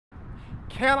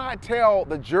Can I tell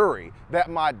the jury that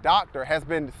my doctor has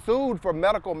been sued for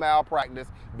medical malpractice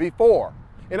before?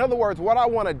 In other words, what I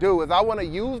want to do is I want to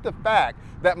use the fact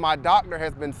that my doctor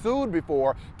has been sued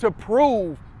before to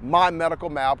prove my medical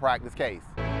malpractice case.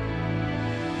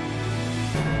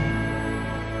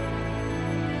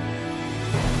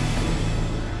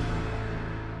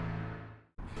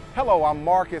 Hello, I'm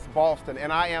Marcus Boston,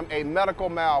 and I am a medical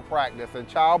malpractice and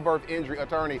childbirth injury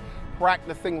attorney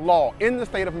practicing law in the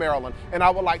state of Maryland. And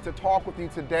I would like to talk with you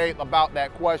today about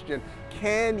that question.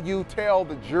 Can you tell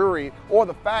the jury or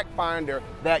the fact finder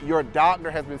that your doctor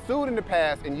has been sued in the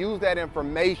past and use that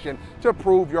information to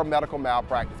prove your medical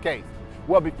malpractice case?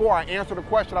 Well, before I answer the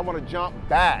question, I want to jump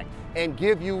back and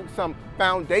give you some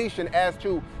foundation as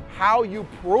to how you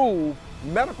prove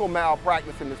medical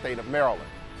malpractice in the state of Maryland.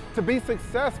 To be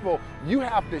successful, you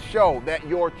have to show that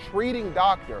your treating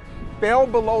doctor fell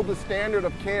below the standard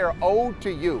of care owed to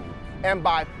you. And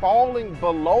by falling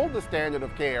below the standard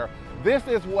of care, this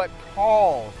is what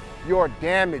caused your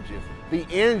damages, the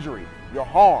injury, your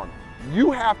harm.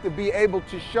 You have to be able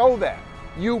to show that.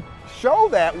 You show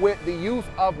that with the use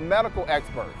of medical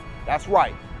experts. That's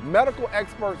right. Medical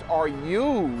experts are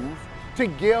used to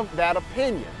give that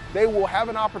opinion. They will have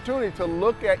an opportunity to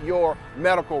look at your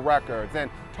medical records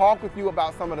and talk with you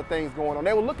about some of the things going on.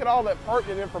 They will look at all that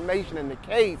pertinent information in the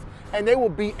case, and they will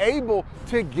be able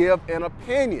to give an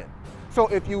opinion. So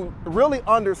if you really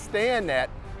understand that,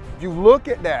 if you look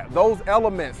at that, those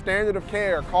elements, standard of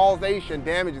care, causation,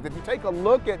 damages, if you take a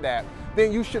look at that,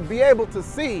 then you should be able to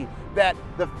see that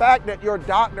the fact that your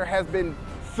doctor has been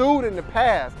sued in the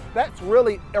past, that's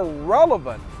really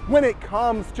irrelevant when it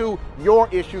comes to your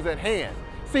issues at hand.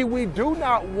 See, we do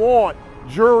not want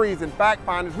juries and fact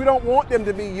finders, we don't want them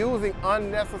to be using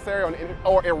unnecessary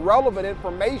or irrelevant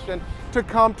information to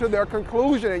come to their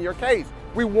conclusion in your case.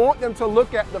 We want them to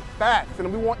look at the facts,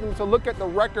 and we want them to look at the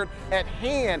record at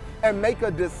hand and make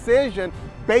a decision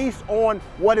based on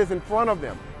what is in front of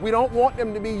them. We don't want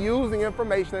them to be using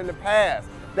information in the past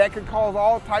that could cause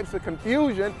all types of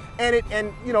confusion, and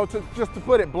just to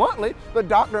put it bluntly, the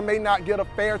doctor may not get a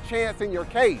fair chance in your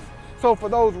case. So for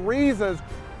those reasons,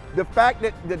 the fact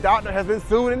that the doctor has been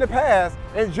sued in the past,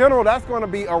 in general, that's going to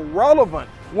be irrelevant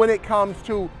when it comes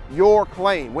to your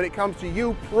claim, when it comes to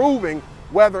you proving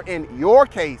whether in your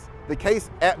case, the case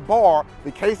at bar,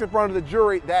 the case in front of the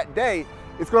jury that day,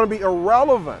 it's going to be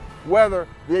irrelevant whether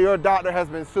your doctor has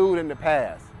been sued in the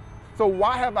past. So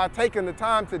why have I taken the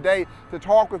time today to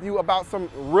talk with you about some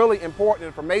really important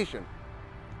information?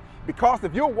 Because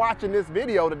if you're watching this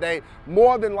video today,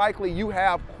 more than likely you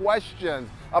have questions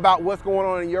about what's going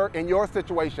on in your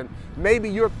situation. Maybe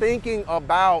you're thinking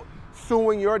about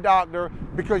suing your doctor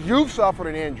because you've suffered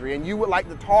an injury and you would like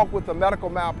to talk with a medical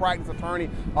malpractice attorney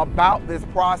about this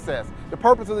process. The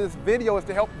purpose of this video is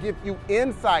to help give you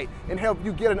insight and help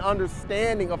you get an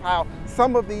understanding of how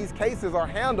some of these cases are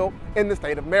handled in the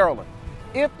state of Maryland.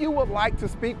 If you would like to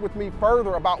speak with me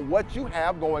further about what you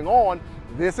have going on,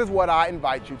 this is what I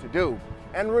invite you to do.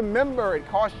 And remember, it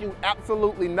costs you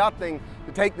absolutely nothing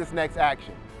to take this next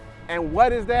action. And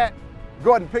what is that?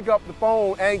 Go ahead and pick up the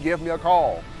phone and give me a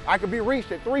call. I can be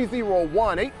reached at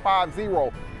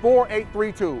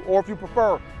 301-850-4832, or if you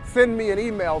prefer, send me an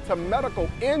email to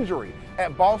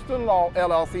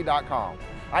medicalinjury@bostonlawllc.com.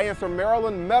 I answer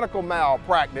Maryland medical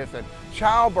malpractice and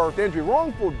childbirth injury,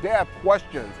 wrongful death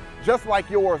questions just like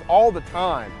yours all the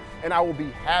time, and I will be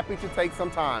happy to take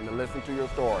some time to listen to your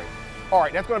story. All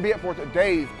right, that's going to be it for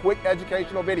today's quick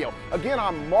educational video. Again,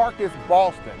 I'm Marcus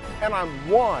Boston, and I'm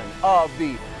one of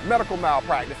the medical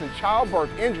malpractice and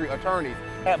childbirth injury attorneys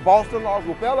at Boston Law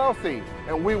Group LLC,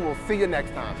 and we will see you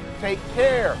next time. Take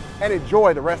care and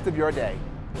enjoy the rest of your day.